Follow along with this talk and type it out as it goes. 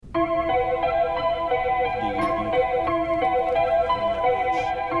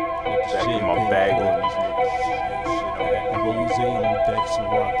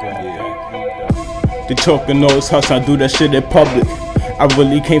They talking all this hustle, I do that shit in public. I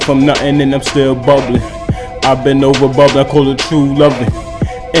really came from nothing and I'm still bubbling. I've been over bubbling, I call it true loving.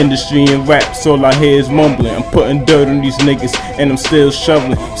 Industry and raps, all I hear is mumbling. I'm putting dirt on these niggas and I'm still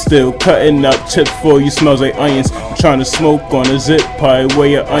shoveling. Still cutting up tips for you, smells like onions. I'm trying to smoke on a zip pipe,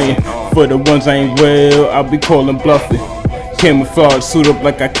 weigh a onion. For the ones I ain't real, I'll be calling bluffing. Camouflage, suit up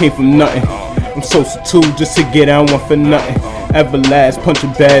like I came from nothing. I'm so subdued just to get out one for nothing. Everlast,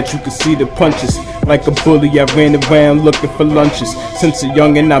 punching bad, you can see the punches. Like a bully, I ran around looking for lunches. Since a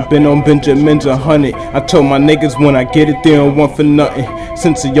youngin', I've been on Benjamin's 100. I told my niggas when I get it, they don't want for nothing.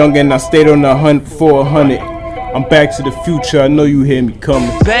 Since a youngin', I stayed on 100 for 100. I'm back to the future, I know you hear me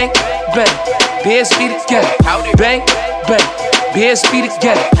coming. Bang, bang, BSB together. Bang, bang, BSB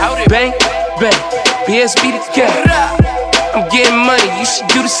together. Bang, bang, BSB together. I'm getting money, you should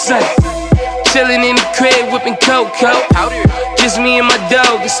do the same. Chillin' in the crib, whipping cocoa. Just me and my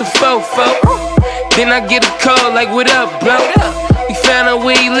dog, it's a fofo. Then I get a call like, what up, bro? We found out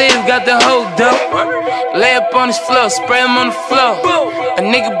where he live, got the whole dope. Lay up on his floor, spray him on the floor. A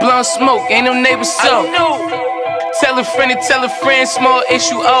nigga blowing smoke, ain't no neighbor so. Tell a friend, small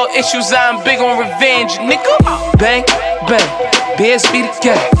issue, all issues. I'm big on revenge, nigga. Bang, bang, BSB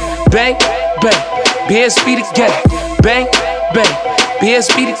together. Bang, bang, BSB together. Bang, bang,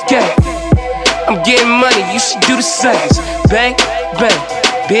 BSB together. I'm getting money, you should do the same. Bang, bang,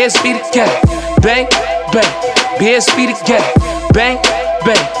 BSB together. Bang, bang, BSB together. Bang,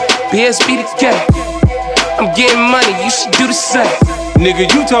 bang, BSB together. I'm getting money, you should do the same. Nigga,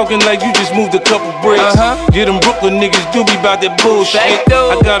 you talking like you just moved a couple bricks. Yeah, them Brooklyn niggas do be about that bullshit. I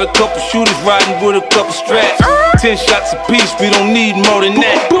got a couple shooters riding with a couple straps. 10 shots apiece, we don't need more than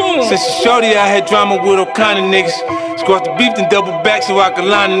that. Since a shorty, I had drama with all kind of niggas. Squat the beef, then double back so I could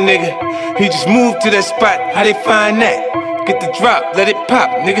line a nigga. He just moved to that spot, how they find that? Get the drop, let it pop,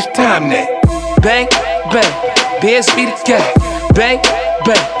 niggas time that. Bang, bang, BSB together. Bang,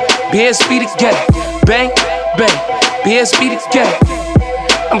 bang, BSB together. Bang, bang, BSB together.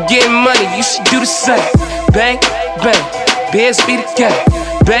 I'm getting money, you should do the same. Bang, bang, BSB together.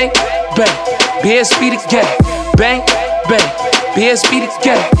 Bang, bang, BSB together. Bang, bang, BSB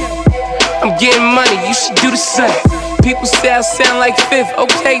together. I'm getting money, you should do the same. People say I sound like Fifth,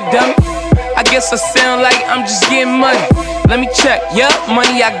 okay, dummy. I guess I sound like I'm just getting money. Let me check, yup,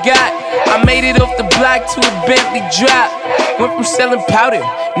 money I got. I made it off the block to a Bentley drop. Went from selling powder,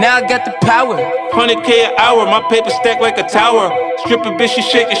 now I got the power. 100K an hour, my paper stack like a tower. Strip a bitch, she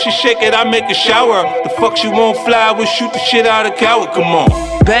shake it, I make a shower. The fuck she won't fly, we'll shoot the shit out of coward, come on.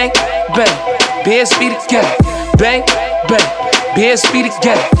 Bang, bang, BSB together. Bang, bang, BSB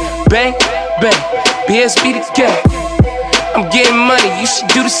together. Bang, bang, BSB together. I'm getting money, you should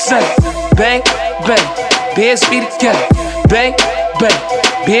do the same. Bang, bang, BSB together. Bang, bang,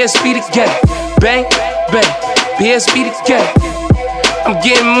 BSB together. Bang, bang, BSB together. I'm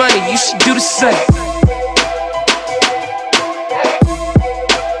getting money, you should do the same.